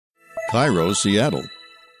KIRO, Seattle.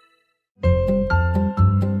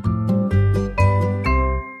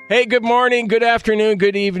 Hey, good morning, good afternoon,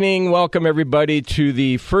 good evening. Welcome, everybody, to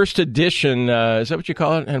the first edition. Is that what you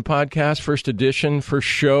call it in a podcast? First edition, first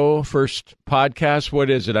show, first podcast? What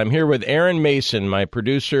is it? I'm here with Aaron Mason, my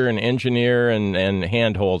producer and engineer and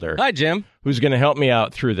hand holder. Hi, Jim. Who's going to help me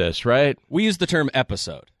out through this, right? We use the term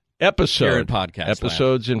episode. Episode. Here in podcast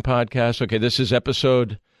Episodes in podcasts. Okay, this is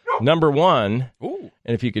episode number 1. Ooh.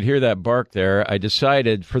 And if you could hear that bark there, I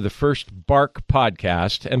decided for the first Bark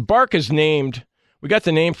podcast. And Bark is named... We got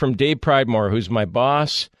the name from Dave Pridemore, who's my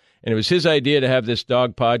boss, and it was his idea to have this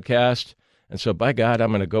dog podcast. And so, by God, I'm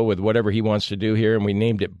going to go with whatever he wants to do here, and we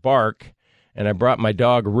named it Bark. And I brought my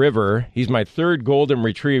dog, River. He's my third golden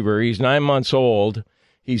retriever. He's 9 months old.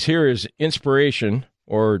 He's here as inspiration,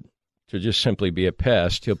 or to just simply be a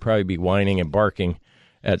pest. He'll probably be whining and barking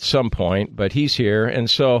at some point, but he's here. And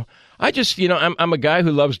so I just, I'm a guy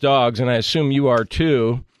who loves dogs, and I assume you are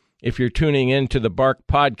too, if you're tuning in to the Bark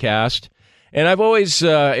podcast. And I've always,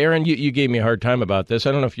 Aaron, you gave me a hard time about this.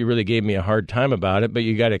 I don't know if you really gave me a hard time about it, but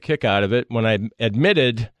you got a kick out of it when I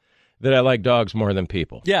admitted that I like dogs more than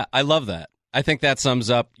people. Yeah, I love that. I think that sums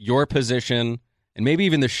up your position and maybe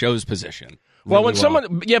even the show's position. Well, when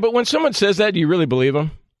someone says that, do you really believe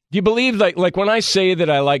them? Do you believe, like when I say that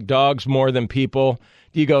I like dogs more than people,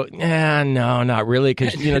 do you go, no, not really?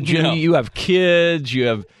 Because, Jim, No. You have kids, you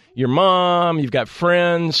have your mom, you've got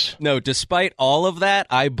friends. No, despite all of that,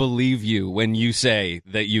 I believe you when you say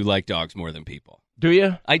that you like dogs more than people. Do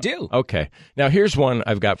you? I do. Okay. Now, here's one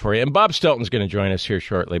I've got for you. And Bob Stelton's going to join us here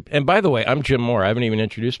shortly. And by the way, I'm Jim Moore. I haven't even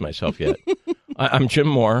introduced myself yet. I'm Jim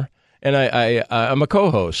Moore, and I'm a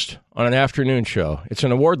co-host on an afternoon show. It's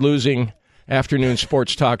an award-losing afternoon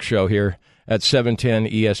sports talk show here at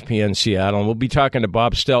 710 ESPN Seattle. And we'll be talking to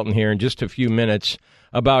Bob Stelton here in just a few minutes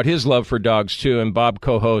about his love for dogs, too. And Bob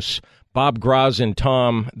co-hosts Bob Graz and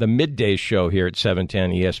Tom, the midday show here at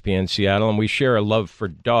 710 ESPN Seattle, and we share a love for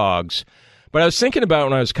dogs. But I was thinking about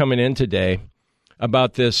when I was coming in today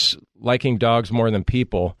about this liking dogs more than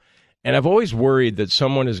people, and I've always worried that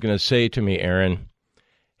someone is going to say to me, Aaron,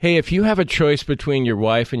 hey, if you have a choice between your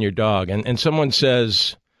wife and your dog, and someone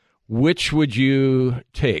says, which would you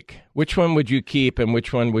take? Which one would you keep, and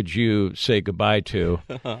which one would you say goodbye to?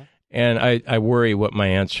 And I worry what my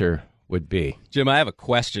answer would be. Jim, I have a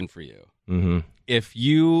question for you. Mm-hmm. If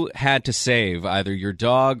you had to save either your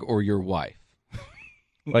dog or your wife.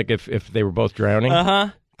 Like if they were both drowning?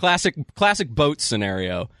 Uh-huh. Classic boat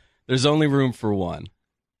scenario. There's only room for one.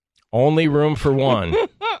 Only room for one.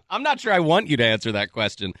 I'm not sure I want you to answer that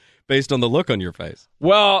question based on the look on your face.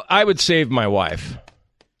 Well, I would save my wife.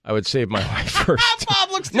 I would save my wife first.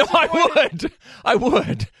 Bob looks No, disappointed. I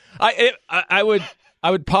would.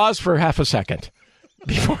 I would pause for half a second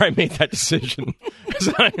before I made that decision.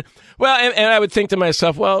 And I would think to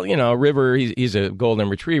myself, well, River, he's a golden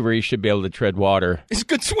retriever. He should be able to tread water. He's a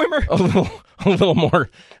good swimmer. A little more.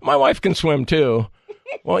 My wife can swim too.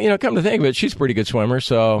 Well, come to think of it, she's a pretty good swimmer.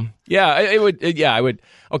 So yeah, I would.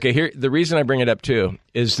 Okay, here, the reason I bring it up too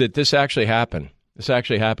is that this actually happened. This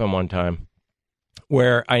actually happened one time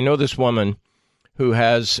where I know this woman who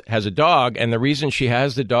has a dog, and the reason she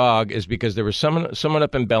has the dog is because there was someone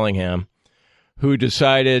up in Bellingham who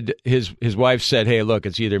decided his wife said, hey, look,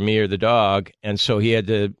 it's either me or the dog, and so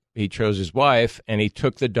he chose his wife, and he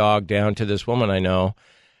took the dog down to this woman I know,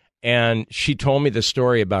 and she told me the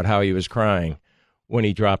story about how he was crying when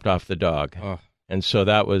he dropped off the dog. Oh. And so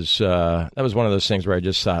that was one of those things where I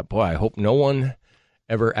just thought, boy, I hope no one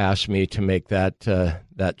ever asked me to make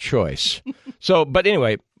that choice. So, but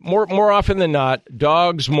anyway, more often than not,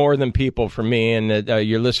 dogs more than people for me. And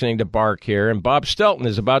you're listening to Bark here, and Bob Stelton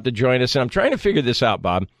is about to join us. And I'm trying to figure this out,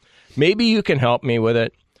 Bob. Maybe you can help me with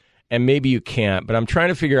it, and maybe you can't. But I'm trying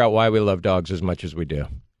to figure out why we love dogs as much as we do.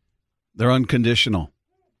 They're unconditional.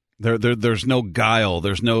 There's no guile.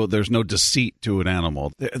 There's no deceit to an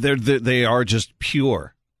animal. They are just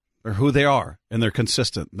pure. They're who they are, and they're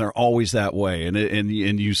consistent. They're always that way. And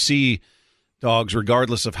you see dogs,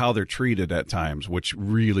 regardless of how they're treated at times, which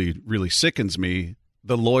really, really sickens me,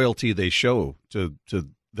 the loyalty they show to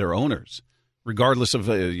their owners. Regardless of,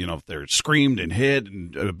 if they're screamed and hit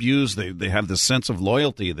and abused, they have this sense of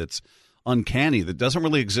loyalty that's uncanny, that doesn't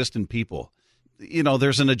really exist in people.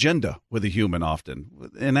 There's an agenda with a human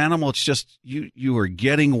often. An animal, it's just you are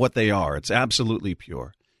getting what they are. It's absolutely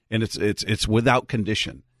pure, and it's without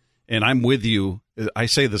condition. And I'm with you. I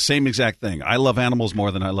say the same exact thing. I love animals more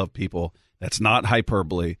than I love people. That's not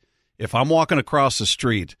hyperbole. If I'm walking across the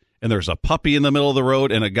street and there's a puppy in the middle of the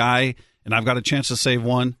road and a guy, and I've got a chance to save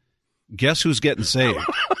one, guess who's getting saved?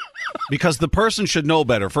 Because the person should know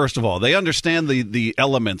better, first of all. They understand the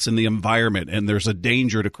elements in the environment, and there's a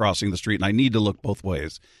danger to crossing the street, and I need to look both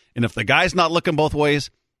ways. And if the guy's not looking both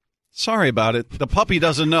ways, sorry about it. The puppy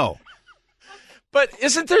doesn't know. But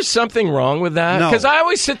isn't there something wrong with that? No. Because I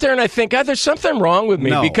always sit there and I think, God, there's something wrong with me.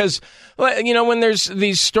 No. Because, when there's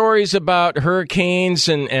these stories about hurricanes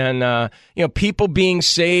and people being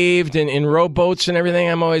saved in rowboats and everything,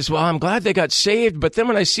 I'm always, I'm glad they got saved. But then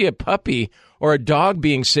when I see a puppy or a dog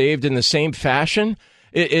being saved in the same fashion,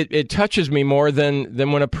 it touches me more than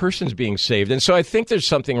when a person's being saved. And so I think there's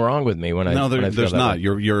something wrong with me when I feel there's that not. way.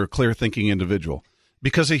 You're a clear-thinking individual.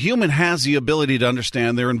 Because a human has the ability to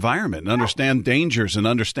understand their environment, and understand dangers, and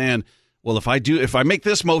understand, well, if I make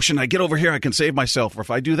this motion, I get over here, I can save myself. Or if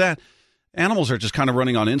I do that, animals are just kind of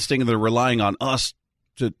running on instinct, and they're relying on us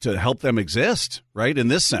to help them exist, right? In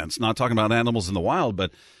this sense, not talking about animals in the wild,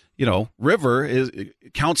 but, River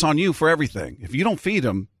counts on you for everything. If you don't feed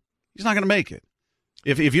him, he's not going to make it.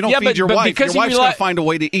 If you don't feed your wife, your wife's going to find a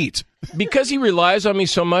way to eat. Because he relies on me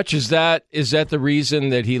so much, is that the reason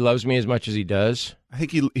that he loves me as much as he does? I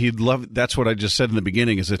think he'd love. That's what I just said in the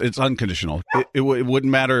beginning. Is it's unconditional. It wouldn't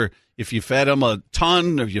matter if you fed him a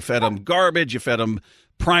ton, if you fed him garbage, you fed him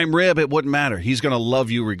prime rib. It wouldn't matter. He's going to love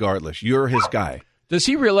you regardless. You're his guy. Does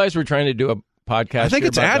he realize we're trying to do a podcast? I think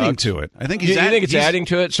it's adding dogs? to it. I think you think it's adding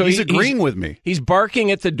to it. So he's agreeing with me. He's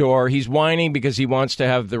barking at the door. He's whining because he wants to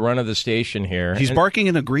have the run of the station here. He's barking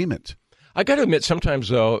in agreement. I got to admit, sometimes,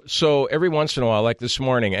 though, so every once in a while, like this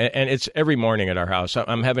morning, and it's every morning at our house,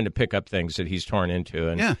 I'm having to pick up things that he's torn into.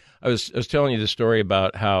 And yeah. I was telling you the story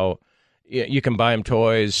about how you can buy him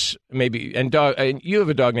toys, maybe, and you have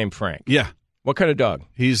a dog named Frank. Yeah. What kind of dog?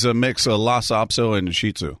 He's a mix of Lhasa Apso and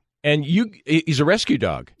Shih Tzu. And he's a rescue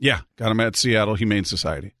dog. Yeah, got him at Seattle Humane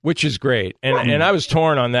Society, which is great. And I was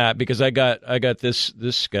torn on that because I got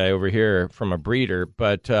this guy over here from a breeder.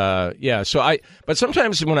 But but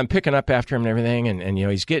sometimes when I'm picking up after him and everything, and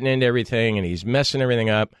he's getting into everything and he's messing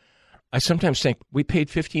everything up, I sometimes think we paid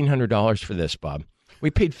 $1,500 for this, Bob.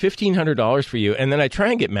 We paid $1,500 for you, and then I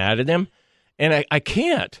try and get mad at him, and I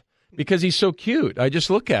can't. Because he's so cute. I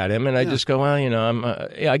just look at him and I just go, well,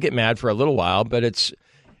 I get mad for a little while, but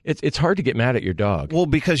it's hard to get mad at your dog. Well,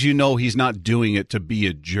 because he's not doing it to be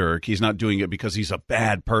a jerk. He's not doing it because he's a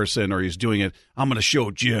bad person, or he's doing it, I'm going to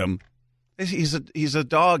show Jim. He's a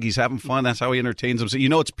dog. He's having fun. That's how he entertains himself.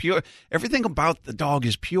 It's pure. Everything about the dog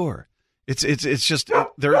is pure. It's just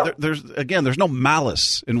there's no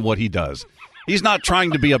malice in what he does. He's not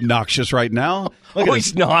trying to be obnoxious right now.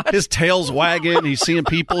 He's not. His tail's wagging. He's seeing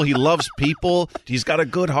people. He loves people. He's got a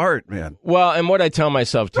good heart, man. Well, and what I tell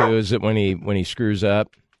myself, too, is that when he screws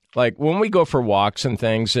up, like when we go for walks and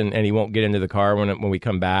things and he won't get into the car when we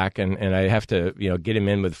come back and I have to, get him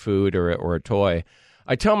in with food or a toy,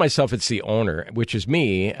 I tell myself it's the owner, which is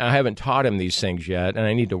me. I haven't taught him these things yet, and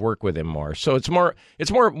I need to work with him more. So it's more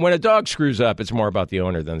when a dog screws up, it's more about the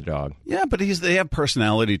owner than the dog. Yeah, but they have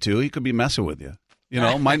personality too. He could be messing with you.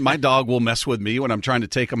 My dog will mess with me when I'm trying to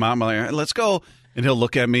take him out. I'm like, hey, let's go, and he'll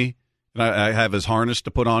look at me, and I have his harness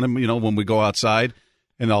to put on him. When we go outside.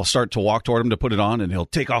 And I'll start to walk toward him to put it on, and he'll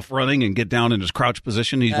take off running and get down in his crouch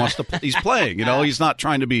position. He wants to. He's playing. He's not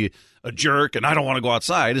trying to be a jerk, and I don't want to go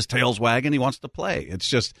outside. His tail's wagging. He wants to play. It's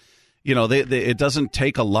just, it doesn't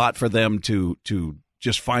take a lot for them to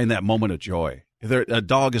just find that moment of joy. A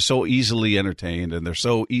dog is so easily entertained, and they're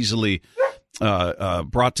so easily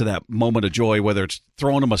brought to that moment of joy. Whether it's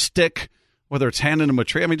throwing them a stick, whether it's handing them a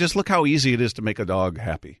treat. I mean, just look how easy it is to make a dog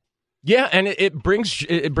happy. Yeah, and it brings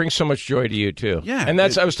so much joy to you too. Yeah, and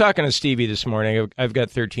I was talking to Stevie this morning. I've got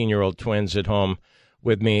 13-year-old twins at home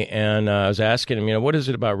with me, and I was asking him, what is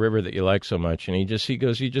it about River that you like so much? And he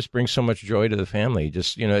goes, he just brings so much joy to the family.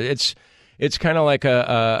 Just it's kind of like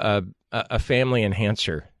a family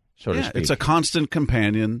enhancer, so to speak. It's a constant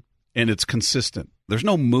companion, and it's consistent. There's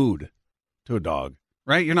no mood to a dog,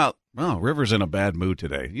 right? You're not. Oh, River's in a bad mood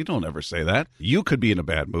today. You don't ever say that. You could be in a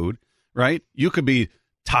bad mood, right? You could be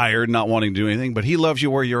tired, not wanting to do anything, but he loves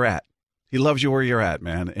you where you're at. He loves you where you're at,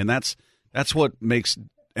 man, and that's what makes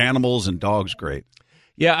animals and dogs great.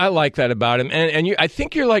 Yeah, I like that about him, and I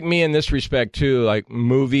think you're like me in this respect too. Like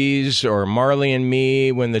movies or Marley and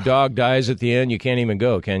Me, when the dog dies at the end, you can't even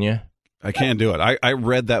go, can you? I can't do it. I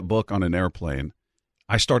read that book on an airplane.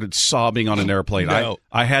 I started sobbing on an airplane. No.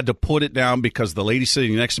 I had to put it down because the lady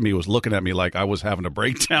sitting next to me was looking at me like I was having a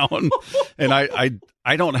breakdown, and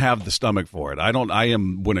I don't have the stomach for it. I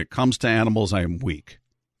am when it comes to animals, I am weak.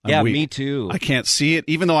 I'm weak. Me too. I can't see it,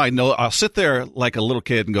 even though I know. I'll sit there like a little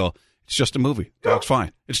kid and go, "It's just a movie. The dog's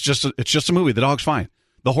fine. It's just a movie. The dog's fine.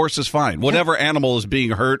 The horse is fine. Whatever animal is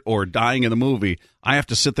being hurt or dying in the movie, I have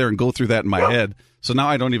to sit there and go through that in my head. So now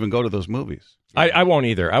I don't even go to those movies. I won't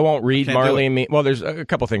either. I won't read Can't do Marley it. and Me. Well, there's a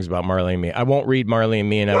couple things about Marley and Me. I won't read Marley and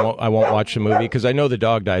Me, and I won't watch the movie because I know the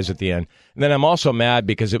dog dies at the end. And then I'm also mad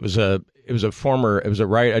because it was a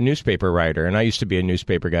newspaper writer, and I used to be a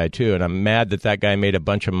newspaper guy too. And I'm mad that guy made a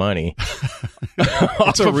bunch of money.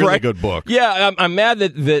 It's a really good book. Yeah, I'm mad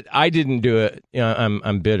that I didn't do it. You know,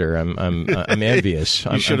 I'm bitter. I'm envious.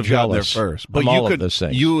 You should I'm have gotten there jealous. first. I'm you all could, of those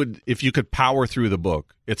things. You would, if you could power through the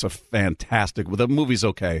book. It's a fantastic. The movie's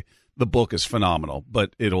okay. The book is phenomenal,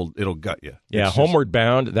 but it'll gut you. Yeah, It's Homeward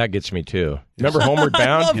Bound, that gets me too. Remember Homeward I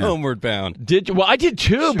Bound? love Homeward Bound. Did you? Well, I did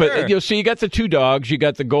too. Sure. But so you got the two dogs. You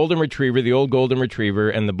got the golden retriever, the old golden retriever,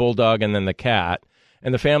 and the bulldog, and then the cat.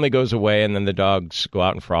 And the family goes away, and then the dogs go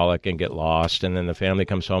out and frolic and get lost, and then the family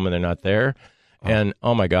comes home and they're not there. And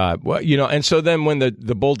oh my God, well, and so then when the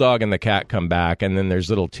bulldog and the cat come back, and then there's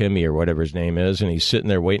little Timmy or whatever his name is, and he's sitting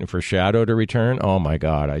there waiting for Shadow to return. Oh my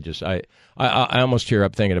God, I almost tear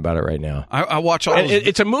up thinking about it right now. I watch all. And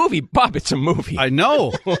it's a movie, Bob. It's a movie. I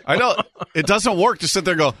know. It doesn't work to sit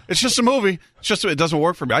there and go, it's just a movie. It doesn't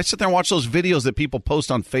work for me. I sit there and watch those videos that people post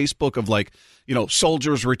on Facebook of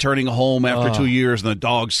soldiers returning home after 2 years, and the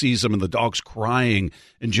dog sees them, and the dog's crying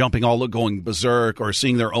and jumping, going berserk, or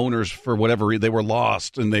seeing their owners for whatever they were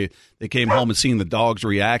lost, and they came home and seeing the dog's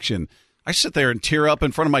reaction. I sit there and tear up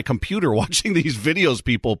in front of my computer watching these videos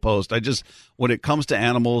people post. When it comes to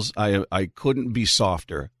animals, I couldn't be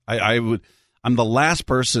softer. I'm the last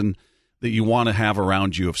person that you want to have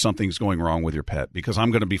around you if something's going wrong with your pet, because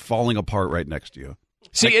I'm going to be falling apart right next to you.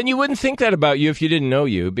 See, and you wouldn't think that about you if you didn't know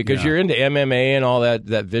you, because Yeah. you're into MMA and all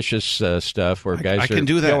that vicious stuff where guys I are can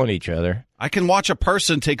do that. killing each other. I can watch a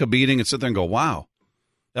person take a beating and sit there and go, wow.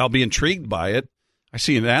 I'll be intrigued by it. I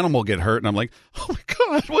see an animal get hurt, and I'm like, oh,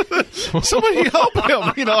 my God, somebody help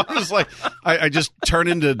him. I'm just like, I just turn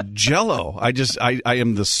into jello. I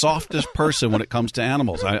am the softest person when it comes to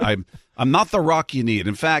animals. I'm not the rock you need.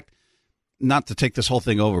 In fact, not to take this whole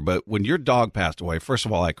thing over, but when your dog passed away, first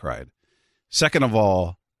of all, I cried. Second of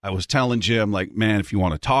all, I was telling Jim, like, man, if you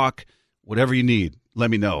want to talk, whatever you need, let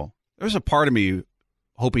me know. There's a part of me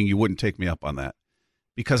hoping you wouldn't take me up on that,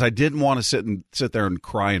 because I didn't want to sit there and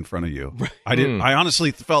cry in front of you. I didn't. I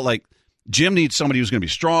honestly felt like Jim needs somebody who's going to be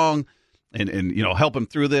strong and help him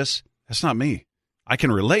through this. That's not me. I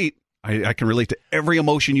can relate. I can relate to every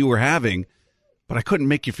emotion you were having, but I couldn't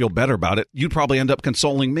make you feel better about it. You'd probably end up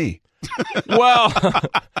consoling me. Well,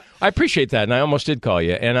 I appreciate that, and I almost did call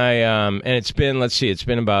you. And and it's been, it's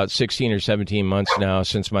been about 16 or 17 months now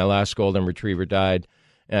since my last golden retriever died.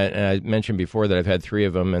 And I mentioned before that I've had 3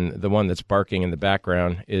 of them, and the one that's barking in the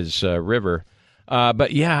background is River.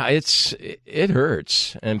 But yeah, it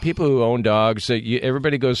hurts. And people who own dogs,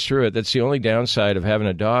 everybody goes through it. That's the only downside of having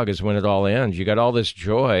a dog, is when it all ends. You got all this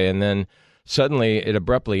joy, and then suddenly it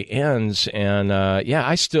abruptly ends. And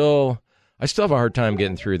I still have a hard time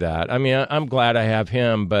getting through that. I mean, I'm glad I have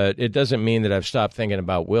him, but it doesn't mean that I've stopped thinking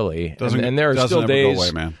about Willie. And there are still days go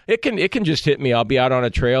away, man. It can just hit me. I'll be out on a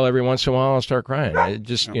trail every once in a while. I'll start crying. It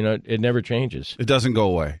just it never changes. It doesn't go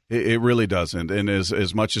away. It really doesn't. And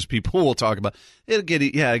as much as people will talk about it,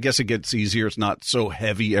 I guess it gets easier. It's not so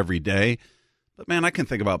heavy every day. But man, I can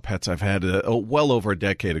think about pets I've had well over a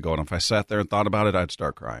decade ago, and if I sat there and thought about it, I'd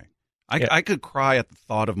start crying. I could cry at the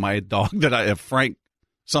thought of my dog if Frank,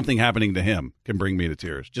 something happening to him can bring me to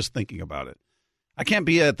tears just thinking about it. I can't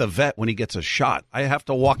be at the vet when he gets a shot. I have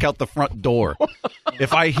to walk out the front door.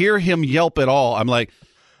 If I hear him yelp at all, I'm like,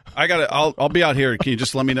 I'll be out here. Can you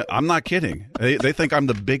just let me know? I'm not kidding. They think I'm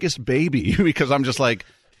the biggest baby because I'm just like,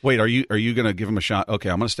 wait, are you going to give him a shot? Okay,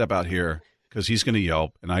 I'm going to step out here because he's going to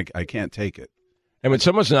yelp, and I can't take it. And when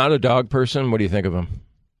someone's not a dog person, what do you think of them?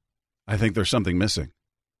 I think there's something missing.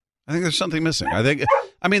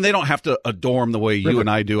 I mean, they don't have to adore him the way you and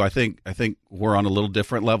I do. I think we're on a little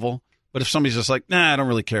different level. But if somebody's just like, nah, I don't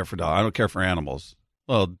really care for dogs. I don't care for animals.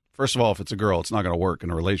 Well, first of all, if it's a girl, it's not going to work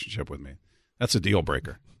in a relationship with me. That's a deal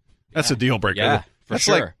breaker. That's a deal breaker. Yeah, for That's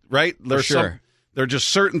sure. like, right? There's sure. There are just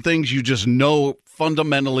certain things you just know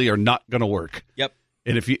fundamentally are not going to work. Yep.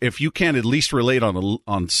 And if you can't at least relate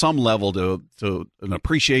on some level to an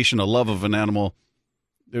appreciation, a love of an animal,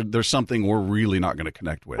 there's something we're really not going to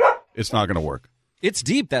connect with. It's not going to work. It's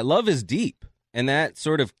deep. That love is deep. And that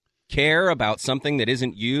sort of care about something that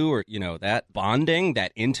isn't you, or, that bonding,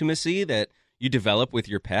 that intimacy that you develop with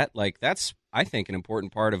your pet, like that's, I think, an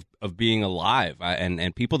important part of being alive.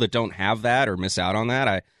 And people that don't have that or miss out on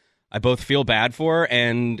that, I both feel bad for,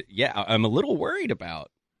 and I'm a little worried about.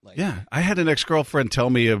 I had an ex-girlfriend tell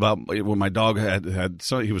me about when my dog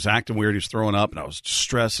he was acting weird, he was throwing up, and I was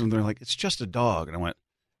stressed, and they're like, it's just a dog. And I went,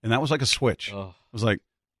 And that was like a switch. Oh. I was like,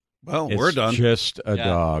 well, It's we're done. just a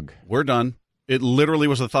dog. We're done. It literally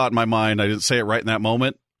was a thought in my mind. I didn't say it right in that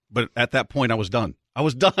moment, but at that point, I was done. I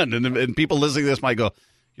was done. And people listening to this might go,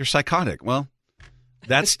 you're psychotic. Well,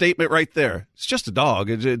 that statement right there, it's just a dog.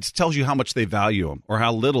 It tells you how much they value them or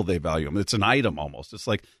how little they value them. It's an item almost. It's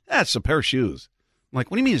like, it's a pair of shoes. I'm like,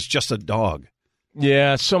 what do you mean it's just a dog?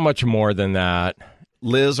 Yeah, so much more than that.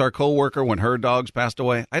 Liz, our coworker, when her dogs passed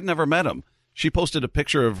away, I'd never met him. She posted a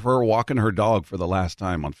picture of her walking her dog for the last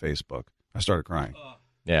time on Facebook. I started crying.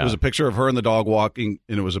 Yeah. It was a picture of her and the dog walking,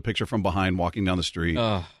 and it was a picture from behind walking down the street.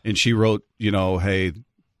 And she wrote, hey,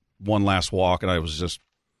 one last walk, and I was just...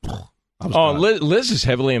 Liz is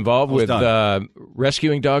heavily involved with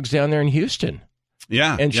rescuing dogs down there in Houston.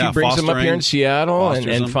 Yeah. And she brings them up here in Seattle and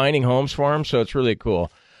them. finding homes for them, so it's really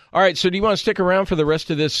cool. All right, so do you want to stick around for the rest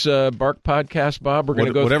of this Bark podcast, Bob? We're going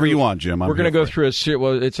to go whatever you want, Jim. We're going to go through a series.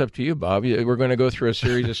 Well, it's up to you, Bob. We're going to go through a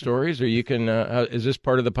series of stories, or you can. Is this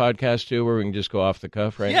part of the podcast too, where we can just go off the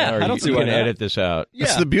cuff right now? Or I don't see why you can not. edit this out.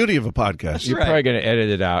 It's the beauty of a podcast. You're probably going to edit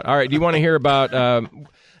it out. All right. Do you want to hear about?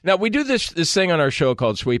 Now we do this thing on our show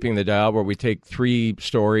called Sweeping the Dial, where we take 3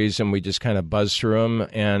 stories and we just kind of buzz through them.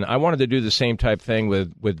 And I wanted to do the same type thing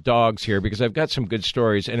with dogs here because I've got some good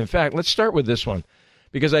stories. And in fact, let's start with this one.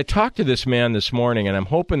 Because I talked to this man this morning, and I'm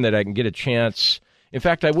hoping that I can get a chance. In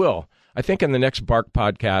fact, I will. I think in the next Bark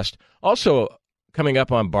podcast. Also, coming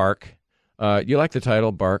up on Bark, you like the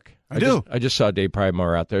title, Bark? I do. I just saw Dave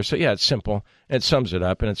Pridemore out there. So, yeah, it's simple. It sums it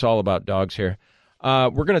up, and it's all about dogs here.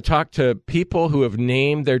 We're going to talk to people who have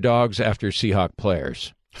named their dogs after Seahawk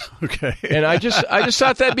players. Okay. And I just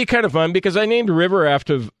thought that'd be kind of fun because I named River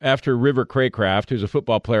after River Craycraft, who's a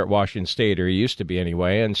football player at Washington State, or he used to be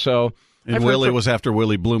anyway. And so... And Willie was after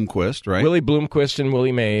Willie Bloomquist, right? Willie Bloomquist and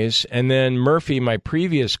Willie Mays. And then Murphy, my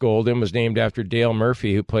previous Golden, was named after Dale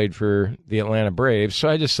Murphy, who played for the Atlanta Braves. So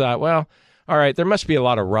I just thought, well, all right, there must be a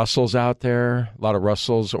lot of Russells out there, a lot of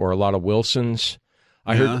Russells or a lot of Wilsons.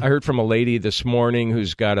 I heard from a lady this morning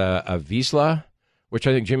who's got a Vizsla, which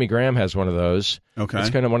I think Jimmy Graham has one of those. Okay.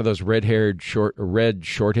 It's kind of one of those red-haired,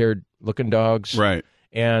 short-haired looking dogs. Right.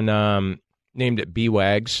 And named it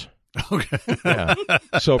B-Wags. Okay. Yeah.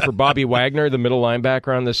 So for Bobby Wagner, the middle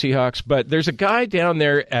linebacker on the Seahawks. But there's a guy down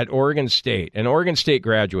there at Oregon State, an Oregon State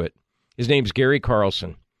graduate. His name's Gary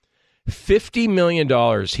Carlson. $50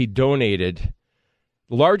 million he donated,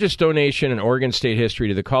 largest donation in Oregon State history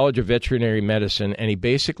to the College of Veterinary Medicine, and he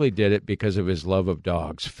basically did it because of his love of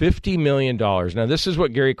dogs. $50 million. Now, this is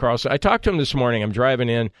what Gary Carlson... I talked to him this morning. I'm driving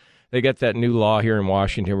in. They got that new law here in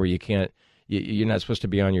Washington where you can't... You're not supposed to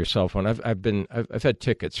be on your cell phone. I've had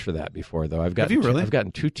tickets for that before, though. Have you really? I've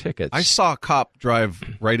gotten 2 tickets. I saw a cop drive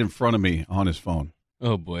right in front of me on his phone.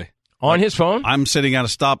 Oh, boy. On his phone? I'm sitting at a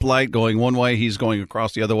stoplight going one way. He's going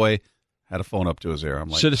across the other way. Had a phone up to his ear. I'm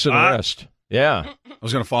like, citizen arrest. Yeah. I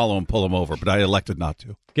was going to follow him, pull him over, but I elected not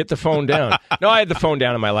to. Get the phone down. No, I had the phone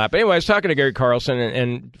down in my lap. Anyway, I was talking to Gary Carlson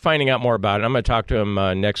and finding out more about it. I'm going to talk to him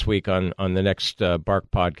next week on the next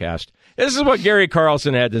Bark podcast. This is what Gary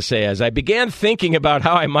Carlson had to say. As I began thinking about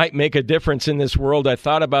how I might make a difference in this world, I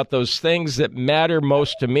thought about those things that matter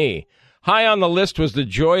most to me. High on the list was the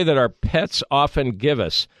joy that our pets often give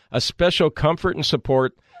us, a special comfort and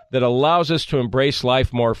support that allows us to embrace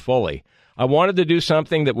life more fully. I wanted to do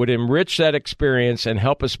something that would enrich that experience and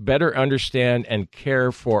help us better understand and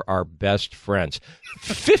care for our best friends.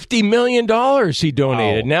 $50 million he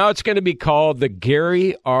donated. Wow. Now it's going to be called the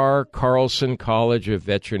Gary R. Carlson College of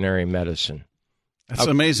Veterinary Medicine. That's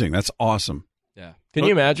amazing. That's awesome. Yeah. Can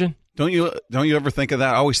you imagine? Don't you ever think of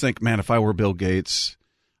that? I always think, man, if I were Bill Gates,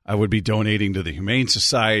 I would be donating to the Humane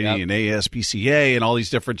Society and ASPCA and all these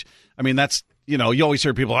different. I mean, that's. You always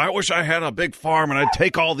hear people, I wish I had a big farm and I'd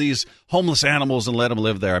take all these homeless animals and let them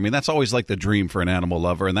live there. I mean, that's always like the dream for an animal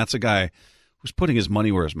lover. And that's a guy who's putting his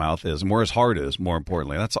money where his mouth is and where his heart is, more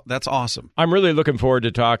importantly. That's awesome. I'm really looking forward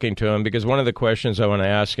to talking to him because one of the questions I want to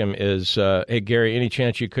ask him is, hey, Gary, any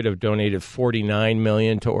chance you could have donated $49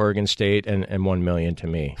 million to Oregon State and $1 million to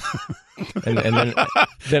me? and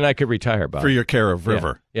then I could retire, Bob. For your care of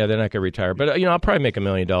River. Yeah, then I could retire. But, I'll probably make $1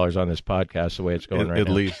 million on this podcast the way it's going right now. At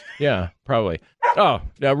least. Yeah, probably. Oh,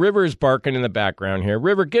 now River is barking in the background here.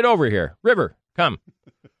 River, get over here. River, come.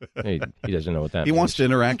 He doesn't know what that means. He wants to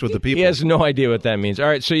interact with the people. He has no idea what that means. All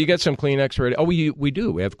right, so you got some Kleenex ready. Oh, we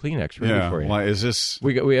do. We have Kleenex ready for you. Why is this?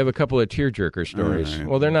 We have a couple of tearjerker stories. Right.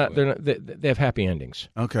 Well, they're not. They have happy endings.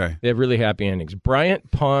 Okay. They have really happy endings. Bryant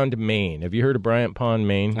Pond, Maine. Have you heard of Bryant Pond,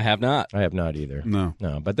 Maine? I have not. I have not either. No.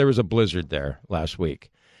 But there was a blizzard there last week,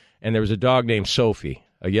 and there was a dog named Sophie,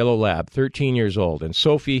 a yellow lab, 13 years old, and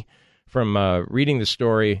Sophie, from reading the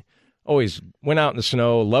story, always went out in the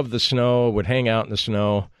snow, loved the snow, would hang out in the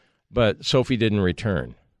snow. But Sophie didn't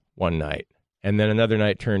return one night. And then another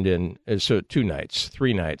night turned in, so 2 nights,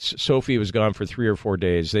 3 nights. Sophie was gone for 3 or 4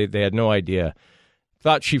 days. They had no idea.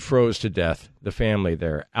 Thought she froze to death, the family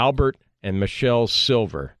there. Albert and Michelle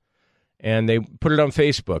Silver. And they put it on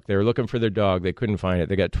Facebook. They were looking for their dog. They couldn't find it.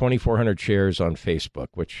 They got 2,400 shares on Facebook,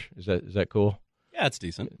 which, is that cool? Yeah, it's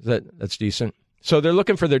decent. That's decent. So they're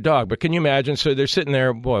looking for their dog. But can you imagine? So they're sitting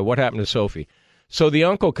there, boy, what happened to Sophie? So the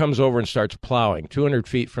uncle comes over and starts plowing 200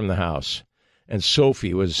 feet from the house. And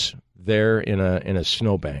Sophie was there in a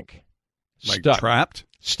snowbank. Like trapped?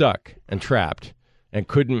 Stuck and trapped and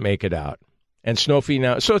couldn't make it out. And Sophie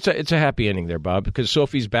now, so it's a happy ending there, Bob, because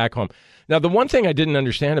Sophie's back home. Now, the one thing I didn't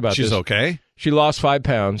understand about She's this. okay? She lost 5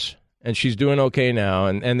 pounds, and she's doing okay now.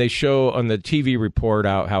 And they show on the TV report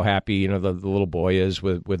out how happy, the little boy is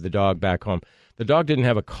with the dog back home. The dog didn't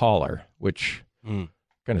have a collar, which kind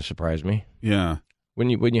of surprised me. Yeah.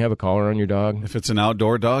 Wouldn't you have a collar on your dog? If it's an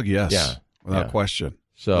outdoor dog, yes. Yeah. Without Yeah. question.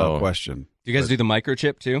 So, Without question. Do you guys do the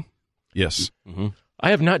microchip too? Yes. Mm-hmm. I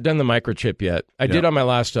have not done the microchip yet. I did on my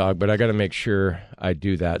last dog, but I got to make sure I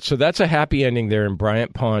do that. So that's a happy ending there in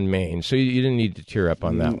Bryant Pond, Maine. So you didn't need to tear up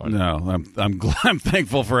on that one. No, I'm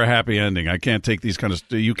thankful for a happy ending. I can't take these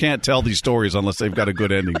you can't tell these stories unless they've got a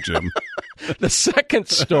good ending, Jim. The second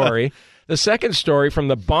story from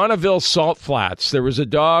the Bonneville Salt Flats. There was a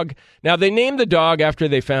dog. Now, they named the dog after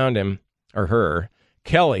they found him, or her,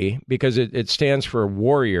 Kelly, because it stands for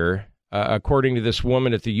warrior, according to this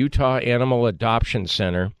woman at the Utah Animal Adoption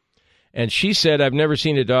Center. And she said, I've never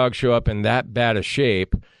seen a dog show up in that bad a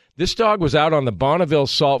shape. This dog was out on the Bonneville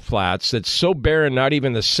Salt Flats that's so barren not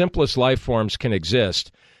even the simplest life forms can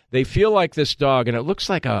exist. They feel like this dog, and it looks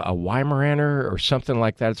like a Weimaraner or something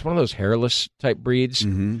like that. It's one of those hairless type breeds.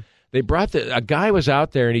 Mm-hmm. They brought a guy was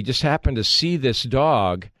out there, and he just happened to see this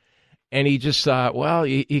dog, and he just thought, well,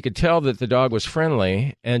 he could tell that the dog was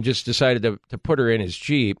friendly, and just decided to put her in his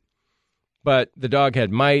Jeep. But the dog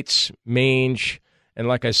had mites, mange, and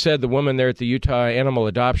like I said, the woman there at the Utah Animal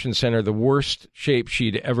Adoption Center, the worst shape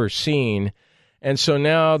she'd ever seen. And so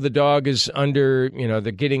now the dog is under,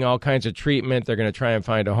 they're getting all kinds of treatment. They're going to try and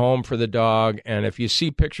find a home for the dog. And if you see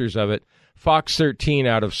pictures of it, Fox 13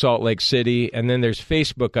 out of Salt Lake City, and then there's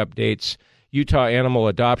Facebook updates, Utah Animal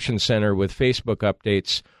Adoption Center with Facebook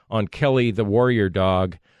updates on Kelly the warrior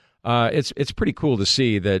dog. It's pretty cool to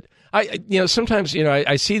see that. Sometimes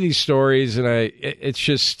I see these stories and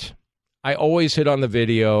I always hit on the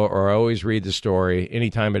video or I always read the story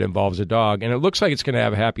anytime it involves a dog, and it looks like it's going to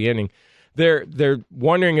have a happy ending. They're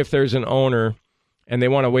wondering if there's an owner, and they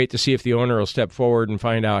want to wait to see if the owner will step forward and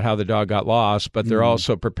find out how the dog got lost, but they're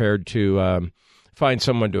also prepared to find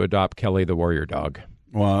someone to adopt Kelly the warrior dog.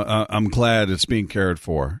 Well, I'm glad it's being cared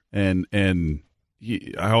for, and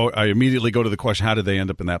I immediately go to the question: how did they end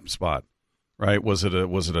up in that spot? Right? Was it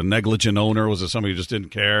a negligent owner? Was it somebody who just didn't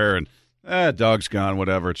care and dog's gone,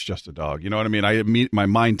 whatever? It's just a dog. You know what I mean? My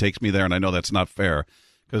mind takes me there, and I know that's not fair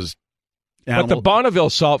because. But the Bonneville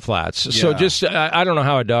Salt Flats. Yeah. So just I don't know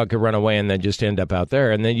how a dog could run away and then just end up out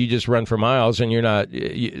there, and then you just run for miles, and you're not.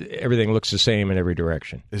 Everything looks the same in every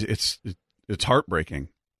direction. It's heartbreaking.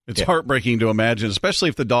 It's heartbreaking to imagine, especially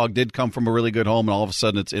if the dog did come from a really good home, and all of a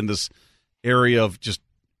sudden it's in this area of just,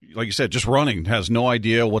 like you said, just running, has no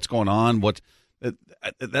idea what's going on.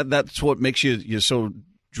 That's what makes you so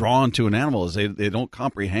drawn to an animal, is they don't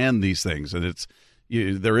comprehend these things, and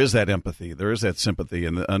there is that empathy, there is that sympathy,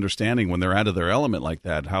 and the understanding when they're out of their element like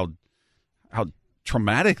that, how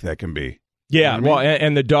traumatic that can be. Yeah, you know what I mean? well,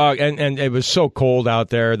 and the dog, and it was so cold out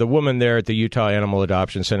there. The woman there at the Utah Animal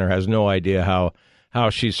Adoption Center has no idea how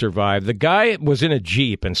she survived. The guy was in a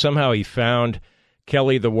Jeep, and somehow he found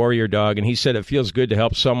Kelly the warrior dog, and he said it feels good to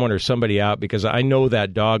help someone or somebody out because I know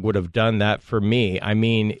that dog would have done that for me. I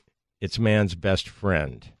mean, it's man's best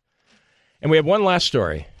friend. And we have one last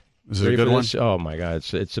story. Is it a good one? Oh, my God.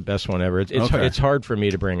 It's the best one ever. It's hard for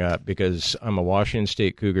me to bring up because I'm a Washington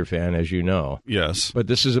State Cougar fan, as you know. Yes. But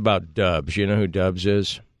this is about Dubs. You know who Dubs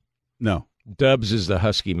is? No. Dubs is the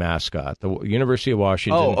Husky mascot. The University of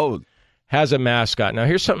Washington has a mascot. Now,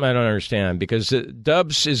 here's something I don't understand because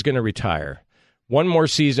Dubs is going to retire. One more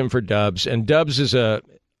season for Dubs, and Dubs is a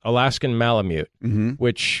Alaskan Malamute,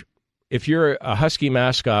 which if you're a Husky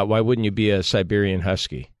mascot, why wouldn't you be a Siberian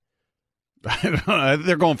Husky?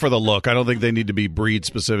 They're going for the look. I don't think they need to be breed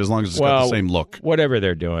specific as long as it's got the same look. Whatever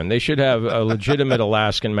they're doing, they should have a legitimate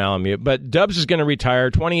Alaskan Malamute. But Dubs is going to retire.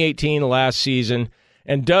 2018, last season.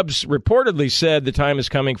 And Dubs reportedly said the time is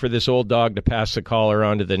coming for this old dog to pass the collar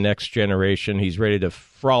on to the next generation. He's ready to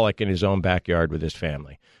frolic in his own backyard with his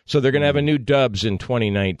family. So they're going to have a new Dubs in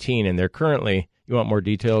 2019, and they're currently You want more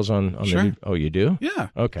details on Sure. the new? Oh, you do? Yeah.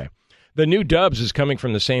 Okay. The new Dubs is coming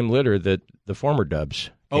from the same litter that the former Dubs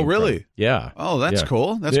Oh, came really? from. Yeah. Oh, that's Yeah.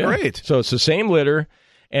 cool. That's Yeah. great. So it's the same litter,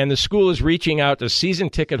 and the school is reaching out to season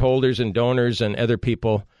ticket holders and donors and other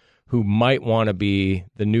people who might want to be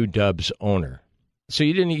the new Dubs owner. So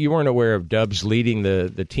you weren't aware of Dubs leading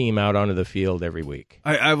the team out onto the field every week?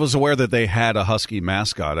 I was aware that they had a Husky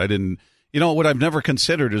mascot. I didn't. What I've never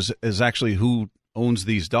considered is actually who owns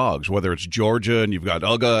these dogs, whether it's Georgia and you've got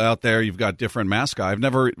Uga out there, you've got different mascots. I've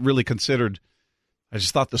never really considered. I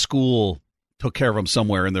just thought the school took care of them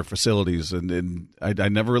somewhere in their facilities, and I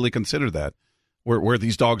never really considered that where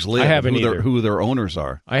these dogs live. I haven't and either. who their owners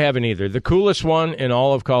are. I haven't either. The coolest one in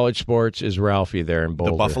all of college sports is Ralphie there in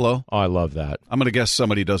Boulder. The Buffalo? Oh, I love that. I'm going to guess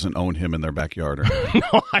somebody doesn't own him in their backyard.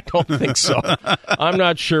 No, I don't think so. I'm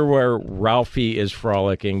not sure where Ralphie is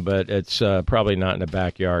frolicking, but it's probably not in the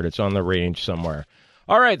backyard. It's on the range somewhere.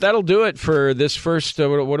 All right, that'll do it for this first,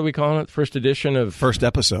 what are we calling it? First edition of... First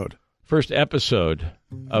episode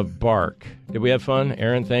of Bark. Did we have fun?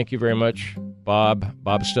 Aaron, thank you very much. Bob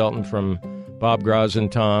Stelton from Bob Graz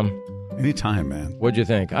and Tom. Anytime, man. What'd you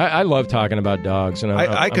think? I love talking about dogs, and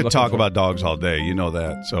I I'm could talk about dogs all day. You know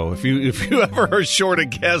that. So if you ever are short a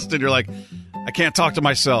guest and you're like, I can't talk to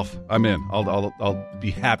myself, I'm in. I'll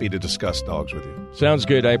be happy to discuss dogs with you. Sounds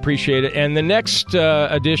good. I appreciate it. And the next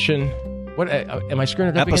edition. What am I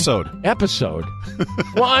screwing it up Episode. again? Episode.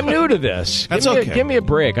 Well, I'm new to this. That's okay. Give me a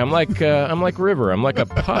break. I'm like River. I'm like a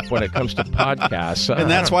pup when it comes to podcasts. And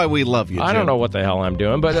that's why we love you, I don't Jim. know what the hell I'm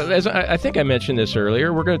doing, but as I think I mentioned this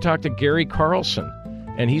earlier, we're going to talk to Gary Carlson,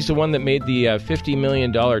 and he's the one that made the $50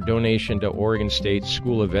 million donation to Oregon State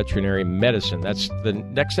School of Veterinary Medicine. That's the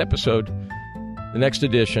next episode, the next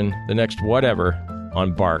edition, the next whatever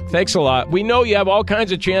on Bark. Thanks a lot. We know you have all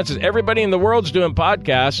kinds of chances. Everybody in the world's doing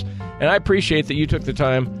podcasts, and I appreciate that you took the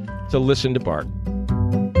time to listen to Bark.